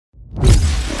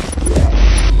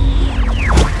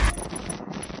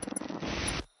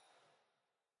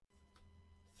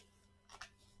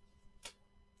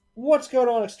What's going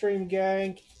on, Extreme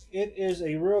Gang? It is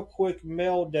a real quick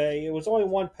mail day. It was only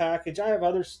one package. I have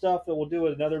other stuff that we'll do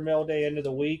at another mail day end of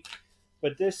the week,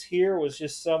 but this here was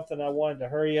just something I wanted to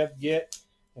hurry up, get,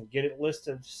 and get it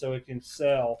listed so it can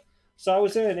sell. So I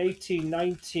was in an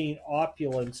 1819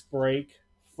 Opulence break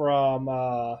from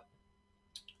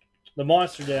the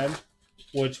Monster Den,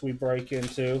 which we break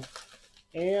into,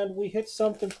 and we hit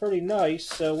something pretty nice.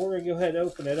 So we're going to go ahead and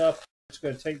open it up. It's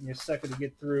going to take me a second to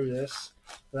get through this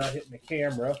without hitting the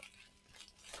camera.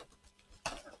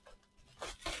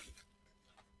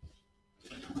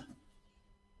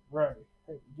 Right.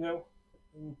 There we go.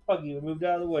 And Puggy moved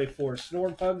out of the way for us.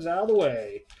 Snoring Pug's out of the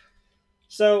way.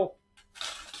 So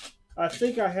I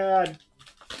think I had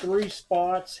three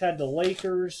spots. Had the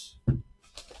Lakers,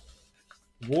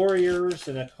 Warriors,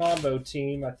 and a combo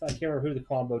team. I can't remember who the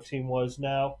combo team was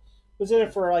now. Was in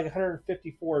it for like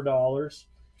 $154.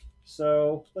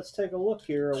 So let's take a look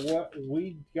here at what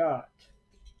we got.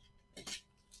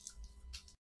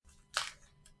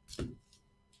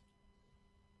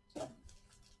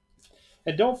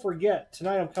 And don't forget,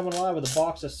 tonight I'm coming live with a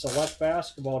box of Select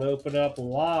Basketball to open up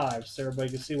live so everybody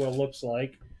can see what it looks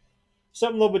like.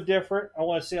 Something a little bit different. I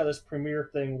want to see how this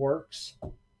premiere thing works.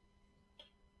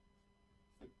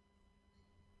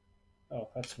 Oh,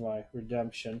 that's my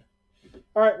redemption.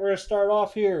 All right, we're going to start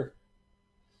off here.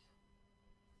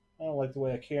 I don't like the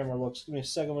way the camera looks. Give me a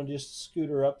second. I'm going to just scoot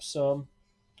her up some.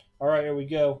 All right, here we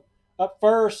go. Up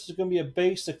first is going to be a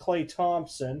base of Klay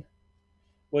Thompson,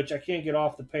 which I can't get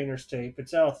off the painter's tape.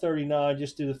 It's out of 39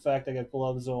 just due to the fact I got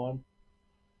gloves on.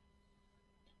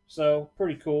 So,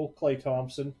 pretty cool, Klay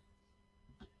Thompson.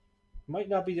 Might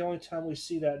not be the only time we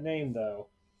see that name, though.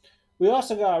 We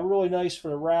also got a really nice for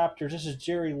the Raptors. This is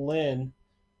Jerry Lynn.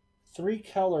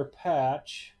 3-color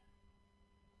patch.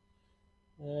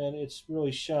 And it's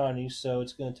really shiny, so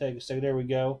it's going to take a second. There we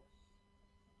go.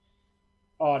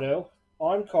 Auto.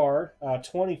 On card.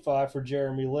 25 for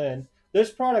Jeremy Lin. This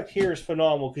product here is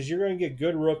phenomenal because you're going to get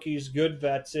good rookies, good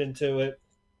vets into it.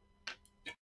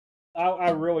 I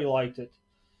really liked it.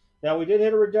 Now, we did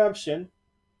hit a redemption.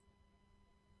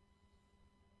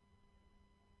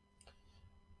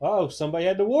 Oh, somebody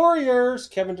had the Warriors.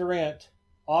 Kevin Durant.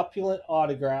 Opulent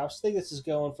autographs. I think this is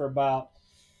going for about,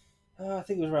 I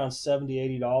think it was around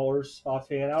 $70, $80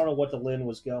 offhand. I don't know what the Lin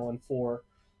was going for.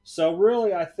 So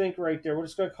really, I think right there, we're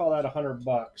just going to call that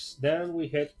 $100. Then we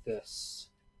hit this.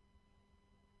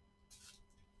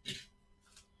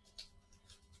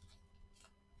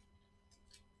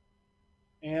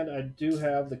 And I do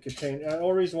have the container. The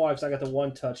only reason why is I got the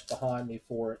one touch behind me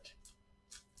for it.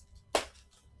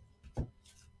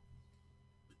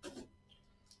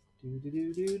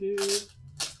 Do.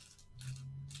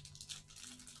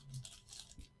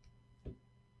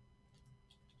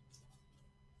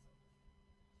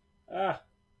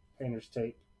 Painter's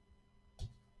tape. A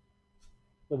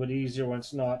little bit easier when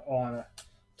it's not on a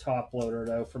top loader,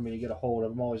 though, for me to get a hold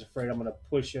of. I'm always afraid I'm going to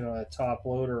push in on a top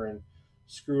loader and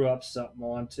screw up something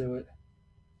onto it.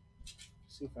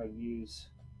 Let's see if I use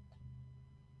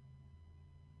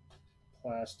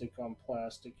plastic on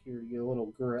plastic here to get a little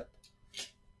grip.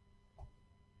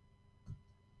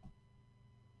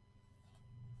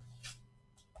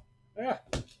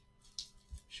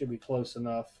 Should be close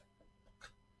enough.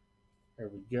 There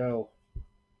we go.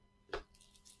 I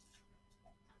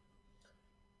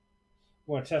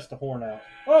want to test the horn out.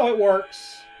 Oh, it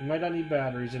works. We might not need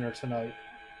batteries in her tonight.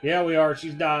 Yeah, we are.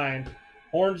 She's dying.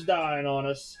 Horn's dying on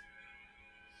us.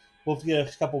 We'll have to get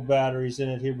a couple batteries in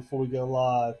it here before we go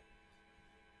live.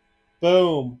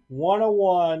 Boom.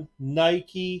 101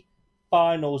 Nike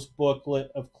Finals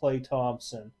booklet of Klay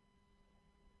Thompson.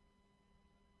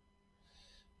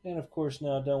 And of course,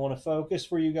 now I don't want to focus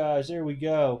for you guys. There we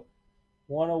go.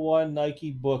 101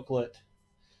 Nike booklet.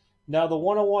 Now the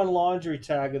 101 laundry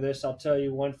tag of this, I'll tell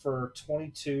you, went for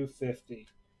 $22.50.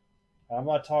 I'm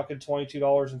not talking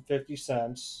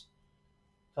 $22.50.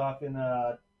 Talking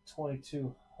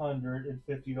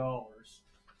 $2,250.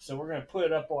 So we're going to put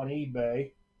it up on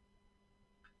eBay.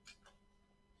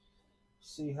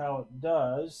 See how it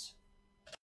does.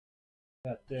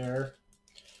 Got there.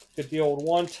 Get the old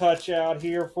one touch out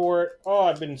here for it. Oh,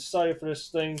 I've been excited for this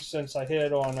thing since I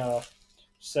hit on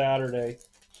Saturday.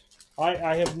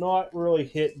 I have not really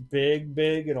hit big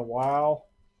in a while.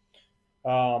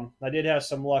 I did have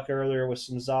some luck earlier with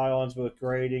some Zions with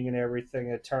grading and everything.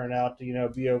 It turned out to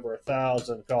be over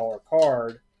 $1,000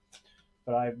 card,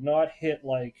 but I have not hit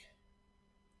like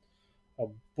a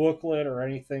booklet or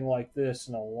anything like this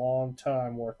in a long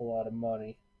time worth a lot of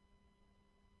money.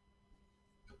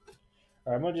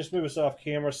 All right, I'm gonna just move this off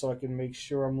camera so I can make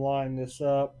sure I'm lining this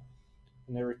up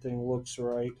and everything looks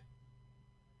right.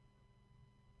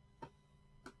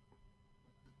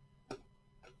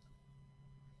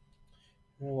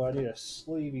 Oh, I need a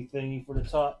sleevey thingy for the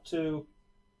top too.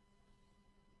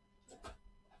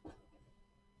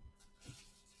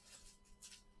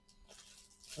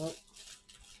 Oh.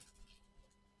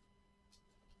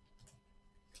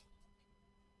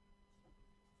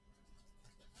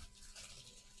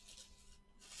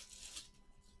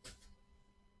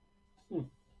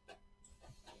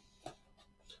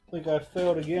 I think I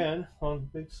failed again on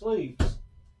big sleeves.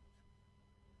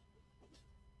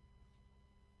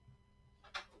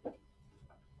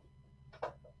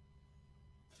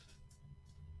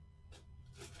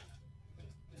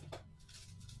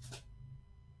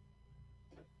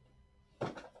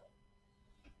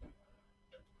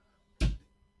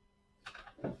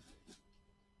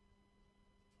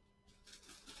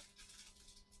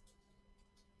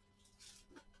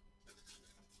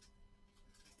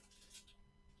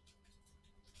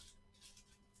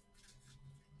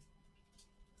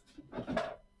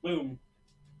 Boom.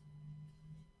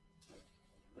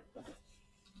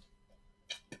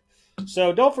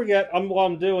 So don't forget, while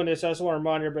I'm doing this, I just want to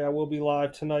remind everybody I will be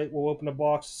live tonight. We'll open a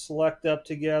box, select up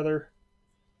together,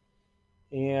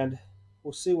 and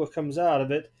we'll see what comes out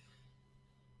of it.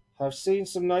 I've seen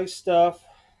some nice stuff.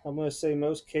 I'm going to say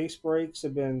most case breaks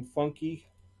have been funky,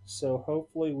 so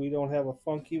hopefully we don't have a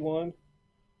funky one.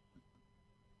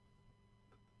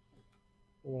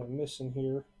 What am I missing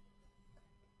here?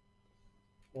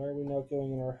 Why are we not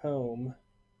going in our home?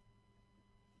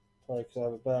 Probably because I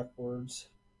have it backwards.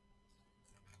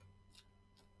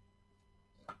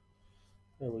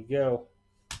 There we go.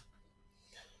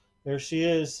 There she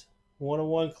is.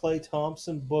 101 Clay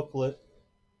Thompson booklet.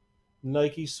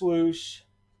 Nike swoosh.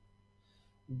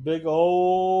 Big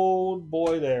old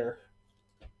boy there.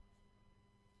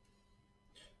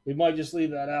 We might just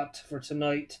leave that out for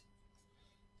tonight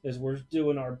as we're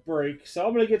doing our break. So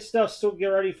I'm going to get stuff, still get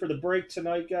ready for the break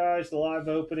tonight, guys. The live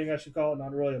opening, I should call it.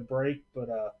 Not really a break, but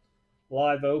a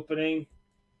live opening.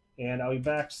 And I'll be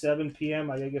back 7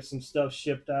 p.m. I got to get some stuff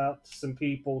shipped out to some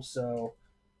people. So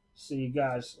see you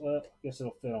guys. Well, I guess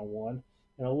it'll fit on one.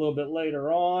 And a little bit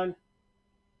later on.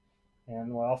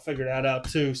 And well, I'll figure that out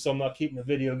too, so I'm not keeping the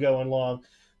video going long.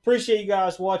 Appreciate you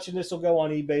guys watching. This will go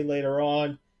on eBay later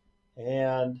on.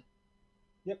 And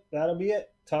yep, that'll be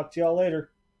it. Talk to y'all later.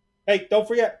 Hey, don't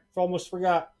forget, almost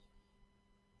forgot,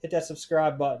 hit that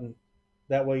subscribe button.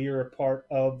 That way you're a part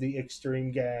of the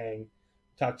Extreme Gang.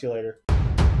 Talk to you later.